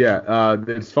 Yeah,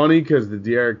 it's funny because the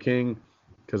De'Aaron King,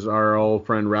 because our old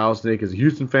friend Rattlesnake is a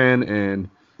Houston fan, and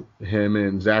him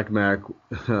and Zach Mack,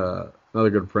 another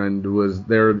good friend, was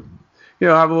there.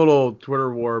 Have a little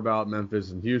Twitter war about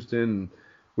Memphis and Houston,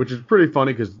 which is pretty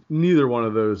funny because neither one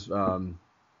of those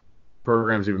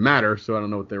programs even matter. So I don't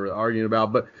know what they were arguing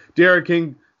about. But De'Aaron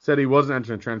King said he wasn't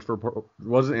entering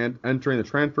the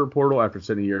transfer portal after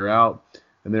sitting a year out.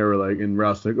 And they were like, and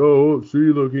Rouse like, oh, see,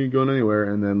 look, he ain't going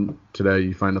anywhere. And then today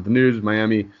you find out the news,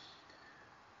 Miami.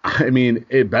 I mean,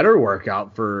 it better work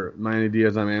out for Miami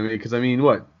Diaz on Miami because, I mean,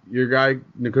 what? Your guy,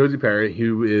 N'Kosi Perry,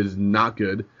 who is not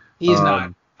good. He's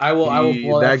not. I will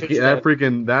blow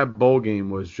that bowl game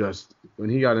was just, when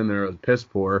he got in there, it was piss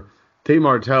poor. Tate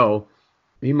Martell,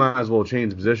 he might as well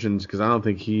change positions because I don't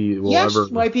think he will ever.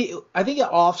 Might be. I think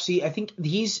I think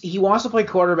he wants to play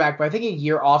quarterback, but I think a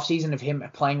year off season of him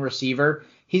playing receiver,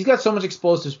 he's got so much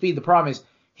explosive speed. The problem is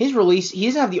his release. He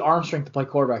doesn't have the arm strength to play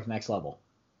quarterback next level.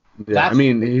 Yeah, I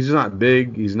mean, he's not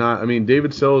big. He's not. I mean,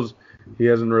 David Sills, he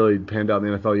hasn't really panned out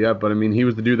in the NFL yet, but I mean, he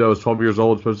was the dude that was 12 years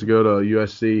old, supposed to go to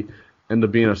USC, end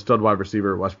up being a stud wide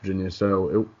receiver at West Virginia.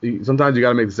 So sometimes you got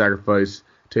to make the sacrifice.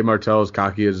 Tate Martell, as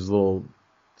cocky as his little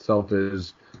self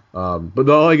is, but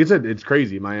though, like I said, it's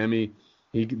crazy. Miami,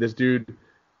 this dude,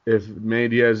 if Manny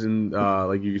Diaz and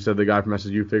like you said, the guy from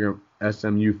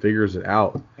SMU figures it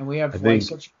out, and we have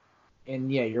such.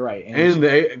 And yeah, you're right. And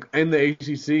the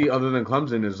ACC, other than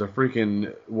Clemson, is a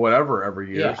freaking whatever every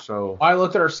year. Yeah. So I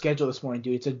looked at our schedule this morning,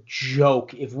 dude. It's a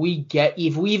joke. If we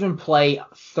even play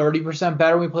 30%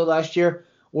 better than we played last year,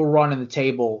 we're running the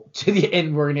table to the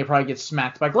end. We're gonna probably get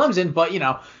smacked by Clemson, but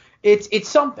it's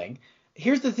something.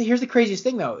 Here's the craziest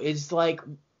thing though, is like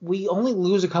we only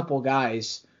lose a couple of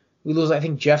guys. We lose, I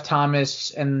think, Jeff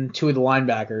Thomas and two of the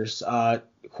linebackers,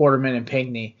 Quarterman and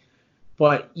Pinckney.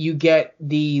 But you get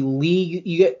arguably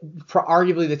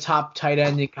the top tight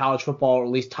end in college football, or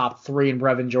at least top 3 in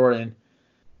Brevin Jordan.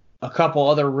 A couple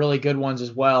other really good ones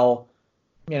as well.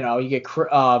 You get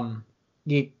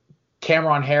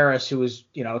Cameron Harris, who was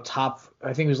top.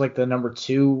 I think he was like the number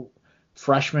 2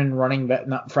 freshman running back,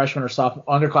 not freshman or sophomore,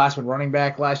 underclassman running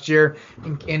back last year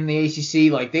in the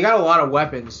ACC. Like they got a lot of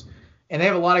weapons, and they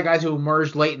have a lot of guys who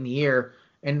emerged late in the year.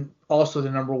 And also the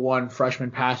number 1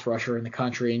 freshman pass rusher in the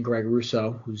country in Greg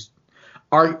Rousseau, who,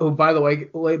 by the way,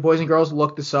 boys and girls,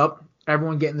 look this up.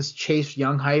 Everyone getting this Chase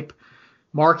Young hype.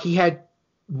 Mark, he had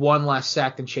 1 less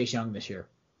sack than Chase Young this year.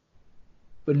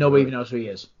 But nobody even knows who he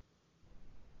is.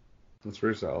 That's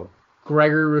pretty solid.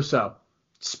 Gregory Rousseau.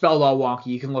 Spelled all wonky.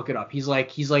 You can look it up. He's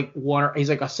like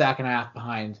a sack and a half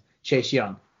behind Chase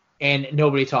Young. And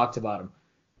nobody talks about him.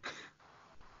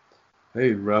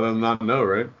 Hey, rather than not know,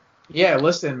 right? Yeah,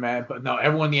 listen, man. But no,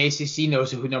 everyone in the ACC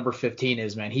knows who number 15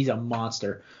 is, man. He's a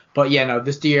monster. But yeah, no,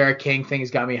 this De'Ara King thing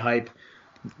has got me hype.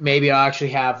 Maybe I'll actually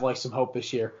have like some hope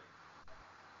this year.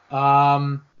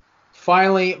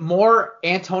 Finally, more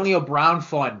Antonio Brown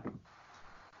fun.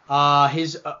 The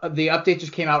update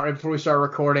just came out right before we started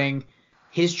recording.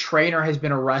 His trainer has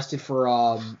been arrested for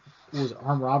armed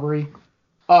robbery.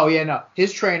 Oh yeah, no.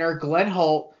 His trainer, Glenn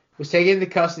Holt, was taken into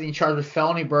custody and charged with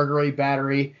felony burglary,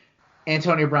 battery.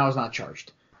 Antonio Brown was not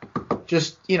charged.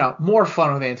 Just, more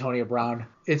fun with Antonio Brown.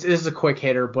 This is a quick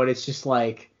hitter, but it's just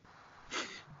like,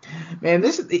 man,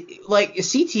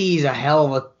 CTE is a hell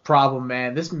of a problem,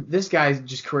 man. This guy's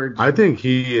just career. I think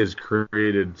he has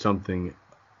created something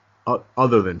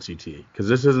other than CTE, because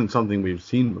this isn't something we've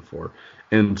seen before,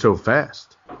 and so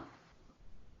fast.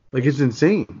 Like, it's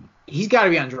insane. He's got to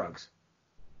be on drugs.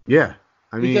 Yeah,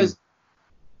 I mean, because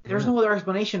there's no other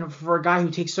explanation for a guy who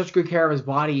takes such good care of his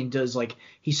body and does, like,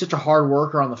 he's such a hard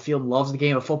worker on the field, loves the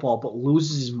game of football, but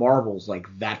loses his marbles, like,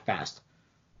 that fast.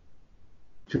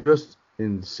 Just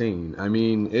insane. I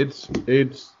mean, it's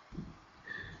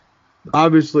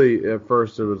obviously at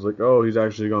first it was like, oh, he's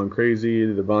actually going crazy.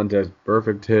 The Devontae's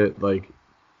perfect hit. Like,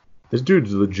 this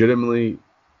dude's legitimately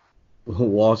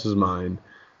lost his mind.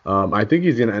 I think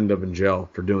he's gonna end up in jail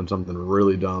for doing something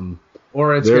really dumb.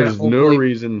 Or there's no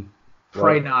reason.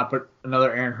 Probably not, but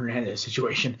another Aaron Hernandez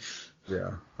situation.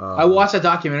 Yeah. I watched that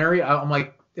documentary. I'm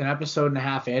like an episode and a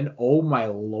half in. Oh my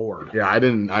Lord. Yeah,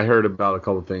 I heard about a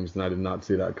couple of things and I did not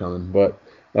see that coming. But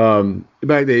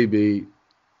back to AB,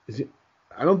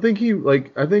 I think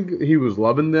he was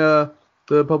loving the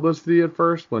publicity at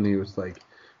first when he was like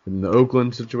in the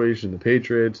Oakland situation, the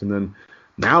Patriots, and then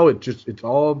now it's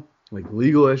all like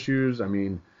legal issues. I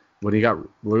mean, when he got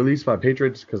released by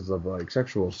Patriots because of like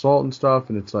sexual assault and stuff,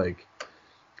 and it's like,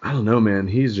 I don't know, man.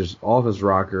 He's just off his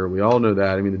rocker. We all know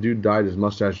that. I mean, the dude dyed his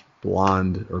mustache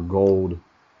blonde or gold.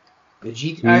 I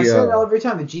say that every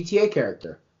time. The GTA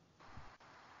character.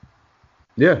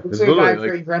 Yeah, it's literally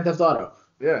like Grand Theft Auto.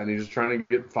 Yeah, and he's just trying to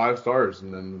get 5 stars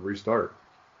and then restart.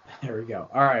 There we go.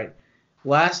 All right.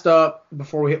 Last up,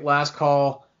 before we hit last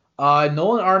call,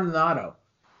 Nolan Arenado,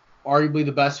 arguably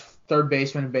the best third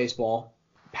baseman in baseball.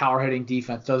 Power hitting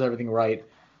defense, does everything right.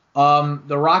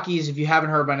 The Rockies, if you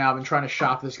haven't heard by now, have been trying to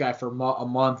shop this guy for a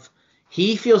month.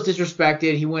 He feels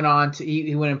disrespected. He went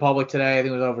in public today, I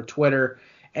think it was over Twitter,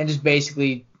 and just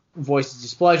basically voiced his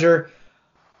displeasure.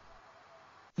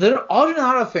 The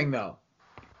Arenado thing, though,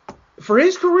 for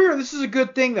his career, this is a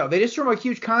good thing, though. They just threw him a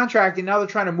huge contract, and now they're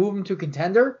trying to move him to a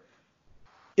contender.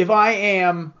 If I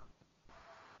am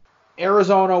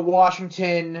Arizona,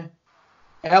 Washington,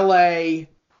 LA's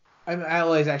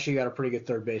actually got a pretty good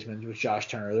third baseman with Josh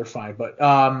Turner. They're fine, but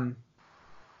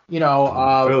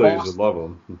Phillies would love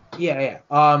him. Yeah.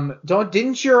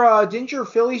 Didn't your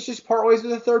Phillies just part ways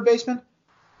with a third baseman?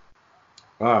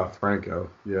 Franco.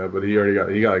 Yeah, but he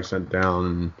got like sent down.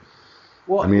 And,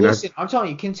 well, listen, I'm telling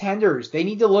you, contenders, they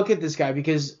need to look at this guy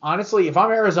because honestly, if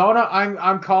I'm Arizona,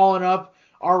 I'm calling up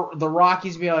the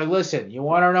Rockies and be like, listen, you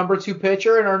want our number 2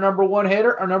 pitcher and our number 1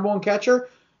 hitter, our number 1 catcher?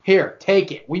 Here,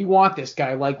 take it. We want this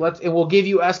guy. And we'll give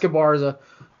you Escobar as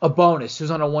a bonus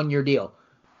who's on a 1-year deal.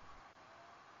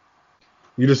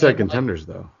 You just said contenders,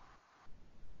 though.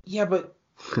 Yeah, but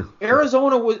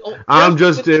Arizona was.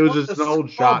 It was just an old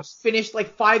shot. Finished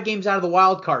like 5 games out of the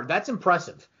wild card. That's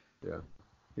impressive. Yeah,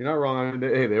 you're not wrong. I mean,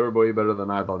 they were way better than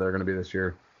I thought they were going to be this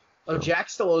year. Oh, so. Jack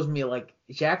still owes me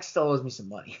some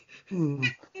money.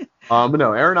 But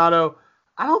no, Arenado.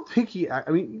 I don't think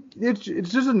it's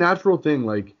just a natural thing,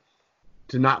 like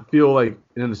to not feel like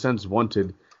in a sense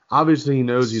wanted. Obviously, he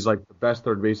knows he's like the best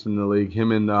third baseman in the league.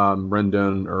 Him and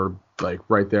Rendon are like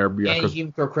right there. Yeah, and you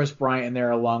can throw Chris Bryant in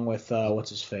there along with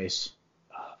what's his face.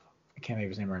 I can't think of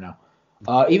his name right now.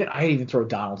 I'd even throw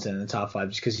Donaldson in the top 5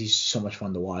 just because he's so much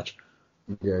fun to watch.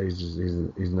 Yeah, he's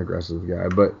an aggressive guy,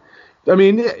 but I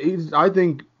mean, I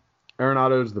think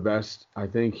Arenado is the best. I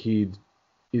think he's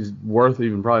worth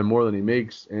even probably more than he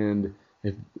makes, and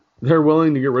if they're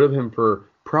willing to get rid of him for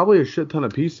probably a shit ton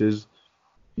of pieces,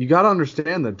 you got to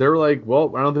understand that they're like,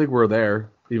 well, I don't think we're there,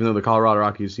 even though the Colorado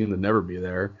Rockies seem to never be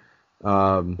there.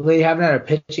 They haven't had a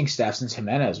pitching staff since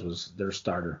Jimenez was their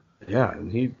starter. Yeah,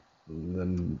 and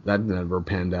then that never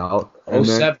panned out.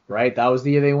 07, right? That was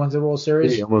the year they won the World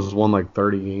Series. He almost won like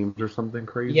 30 games or something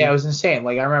crazy. Yeah, it was insane.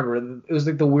 Like I remember, it was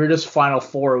like the weirdest Final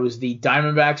Four. It was the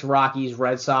Diamondbacks, Rockies,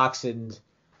 Red Sox, and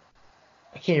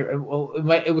I can't.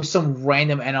 It was some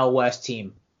random NL West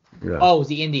team. Yeah. Oh, it was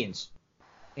the Indians,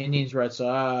 Red Sox.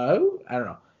 I don't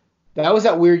know. That was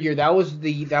that weird year. That was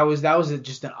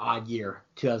just an odd year,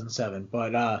 2007.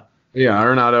 But yeah,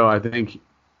 Arenado. I think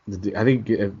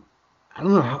I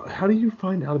don't know how do you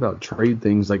find out about trade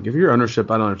things? Like if you're ownership,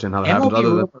 I don't understand how that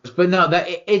happens. But no,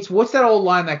 it's what's that old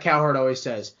line that Cowherd always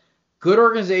says? Good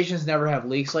organizations never have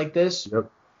leaks like this.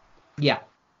 Yep. Yeah,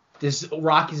 this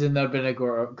Rockies have never been a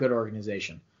good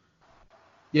organization.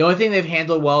 The only thing they've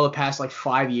handled well the past like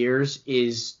 5 years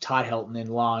is Todd Helton and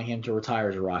allowing him to retire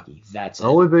as a Rocky. That's it. The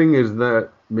only thing is that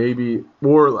maybe,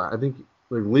 or I think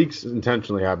like leaks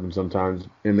intentionally happen sometimes,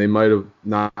 and they might have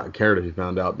not cared if you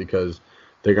found out because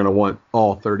they're going to want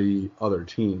all 30 other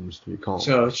teams to be calm.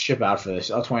 So ship out for this.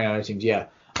 All 20 other teams, yeah.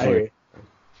 I hear you.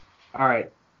 All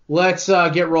right. Let's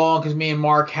get rolling because me and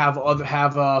Mark have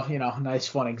a nice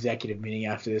fun executive meeting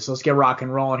after this. Let's get rock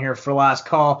and rolling here for the last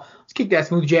call. Let's kick that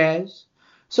smooth jazz.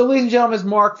 So, ladies and gentlemen, as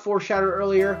Mark foreshadowed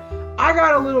earlier, I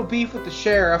got a little beef with the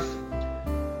sheriff,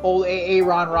 old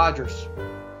Aaron Rodgers.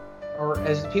 Or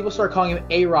as people start calling him,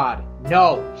 A-Rod.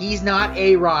 No, he's not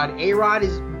A-Rod. A-Rod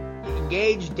is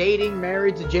engaged, dating,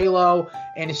 married to J-Lo,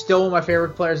 and is still one of my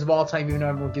favorite players of all time, even though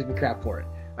everyone gives me crap for it.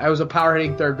 I was a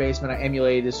power-hitting third baseman. I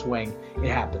emulated his swing. It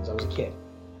happens. I was a kid.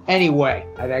 Anyway,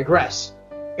 I digress.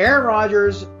 Aaron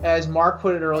Rodgers, as Mark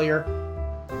put it earlier,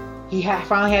 he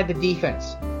finally had the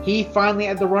defense. He finally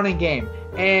had the running game.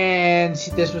 And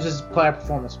this was his playoff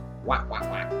performance. Whack.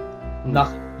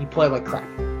 Nothing. He played like crap.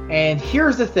 And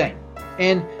here's the thing.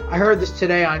 And I heard this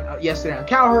yesterday on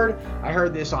Cowherd. I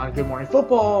heard this on Good Morning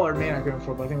Football, or maybe not Good Morning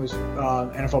Football. I think it was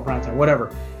NFL Primetime,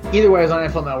 whatever. Either way, it was on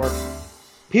NFL Network.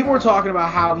 People were talking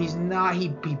about how he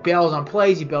bails on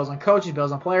plays, he bails on coaches, he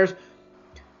bails on players.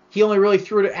 He only really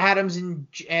threw to Adams and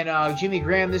Jimmy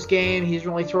Graham this game. He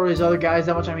doesn't really throw to his other guys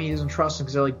that much. I mean, he doesn't trust them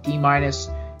because they're like D+,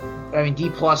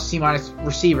 C-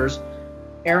 receivers.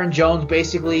 Aaron Jones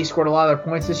basically scored a lot of their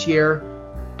points this year.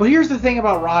 But here's the thing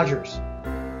about Rodgers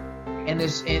and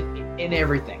in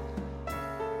everything.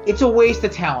 It's a waste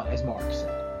of talent, as Mark said.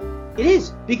 It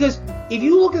is. Because if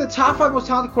you look at the top 5 most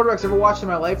talented quarterbacks I've ever watched in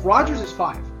my life, Rodgers is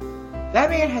 5. That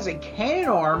man has a cannon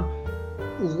arm,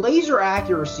 laser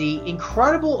accuracy,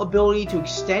 incredible ability to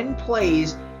extend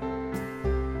plays,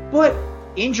 but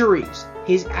injuries,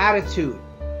 his attitude,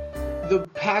 the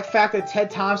fact that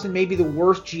Ted Thompson may be the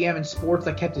worst GM in sports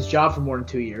that kept his job for more than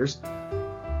 2 years,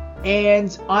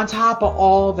 and on top of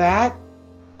all that,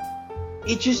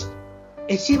 it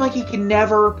seemed like he could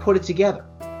never put it together.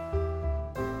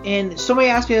 And somebody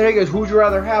asked me the other day, goes, who would you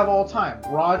rather have all time?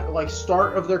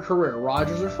 Start of their career,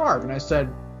 Rodgers or Favre? And I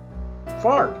said,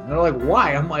 Favre. And they're like,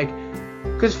 why? I'm like,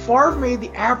 because Favre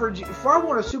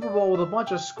won a Super Bowl with a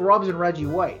bunch of scrubs and Reggie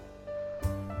White.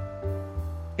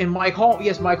 And Mike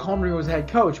Holmgren was the head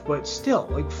coach, but still,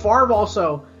 like, Favre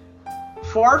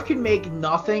can make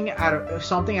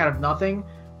something out of nothing,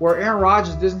 where Aaron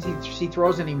Rodgers doesn't see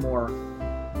throws anymore,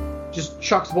 just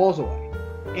chucks balls away.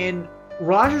 And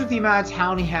Rodgers, with the amount of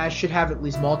talent he has, should have at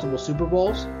least multiple Super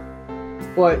Bowls,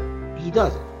 but he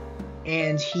doesn't.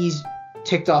 And he's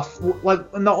ticked off.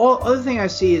 And the other thing I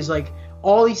see is, like,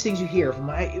 all these things you hear from,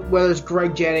 whether it's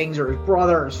Greg Jennings or his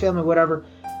brother or his family, whatever,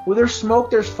 where there's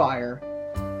smoke, there's fire.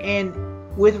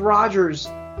 And with Rodgers,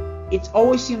 it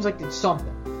always seems like it's something.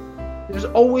 There's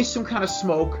always some kind of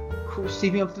smoke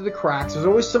seeping up through the cracks. There's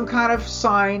always some kind of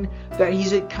sign that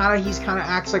he's kind of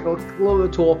acts like a little bit of a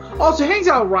tool. Also, hangs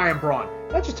out with Ryan Braun.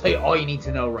 That just tell you all you need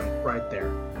to know right there.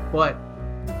 But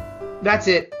that's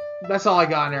it. That's all I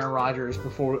got on Aaron Rodgers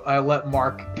before I let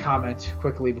Mark comment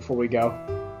quickly before we go.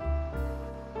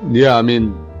 Yeah, I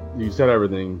mean, you said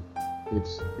everything.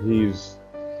 He's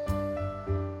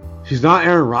not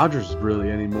Aaron Rodgers really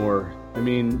anymore. I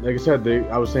mean, like I said,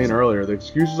 I was saying earlier, the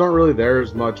excuses aren't really there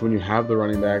as much when you have the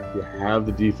running back, you have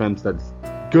the defense that's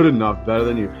good enough, better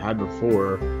than you've had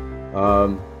before.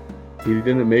 He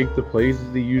didn't make the plays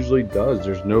that he usually does.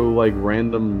 There's no, like,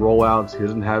 random rollouts. He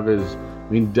doesn't have his... I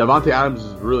mean, Devontae Adams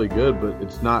is really good, but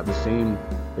it's not the same...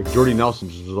 Like, Jordy Nelson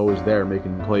just was always there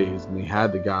making plays, and he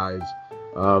had the guys.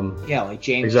 Like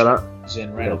James Jones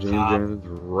and Randall Cobb.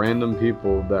 Random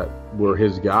people that were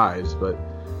his guys, but...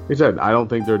 Like I said, I don't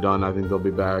think they're done. I think they'll be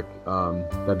back.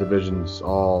 That division's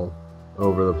all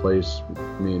over the place.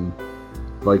 I mean,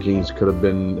 Vikings could have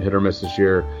been hit or miss this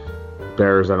year.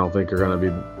 Bears, I don't think are going to be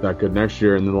that good next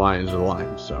year, and the Lions are the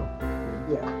Lions. So,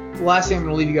 yeah. The last thing I'm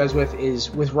going to leave you guys with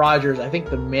is with Rodgers. I think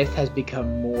the myth has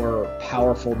become more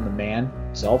powerful than the man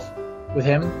himself with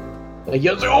him. Like,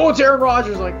 it's Aaron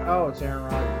Rodgers. Like, oh, it's Aaron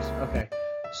Rodgers. Okay,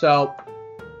 so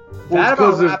that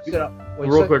about wraps it up.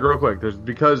 Real quick.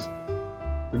 Because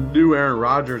the new Aaron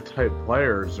Rodgers type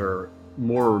players are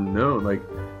more known. Like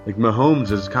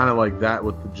Mahomes is kind of like that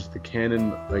with just the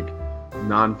cannon, like,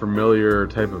 non-familiar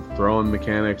type of throwing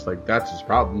mechanics. Like, that's his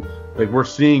problem. Like, we're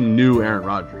seeing new Aaron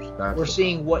Rodgers. We're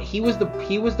seeing what he was the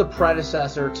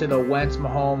predecessor to the Wentz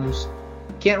Mahomes.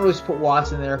 Can't really put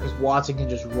Watson there because Watson can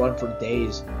just run for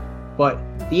days. But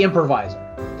the improviser,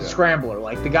 the scrambler,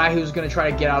 like the guy who's going to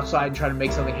try to get outside and try to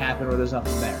make something happen where there's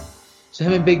nothing there. So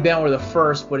him and Big Ben were the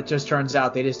first, but it just turns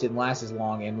out they just didn't last as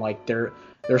long, and like their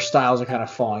styles are kind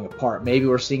of falling apart. Maybe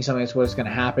we're seeing something that's what's going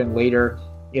to happen later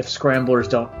if scramblers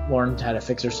don't learn how to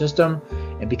fix their system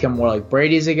and become more like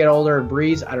Brady as they get older and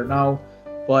Breeze. I don't know,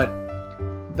 but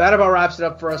that about wraps it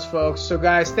up for us, folks. So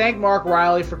guys, thank Mark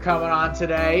Riley for coming on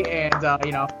today and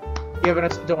giving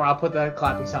us. Don't worry, I'll put the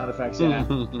clapping sound effects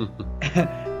in.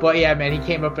 But yeah, man, he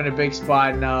came up in a big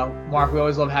spot, and Mark, we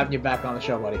always love having you back on the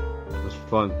show, buddy. It was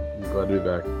fun. I'm glad to be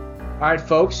back. All right,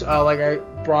 folks, like I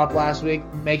brought up last week,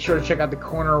 make sure to check out the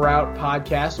Corner Route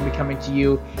podcast. It'll be coming to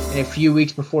you in a few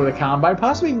weeks before the Combine,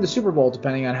 possibly even the Super Bowl,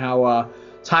 depending on how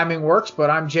timing works.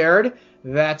 But I'm Jared,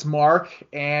 that's Mark,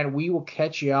 and we will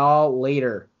catch y'all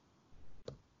later.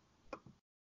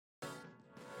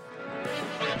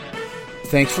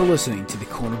 Thanks for listening to the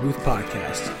Corner Booth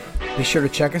Podcast. Be sure to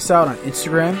check us out on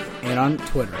Instagram and on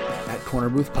Twitter at Corner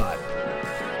Booth Pod.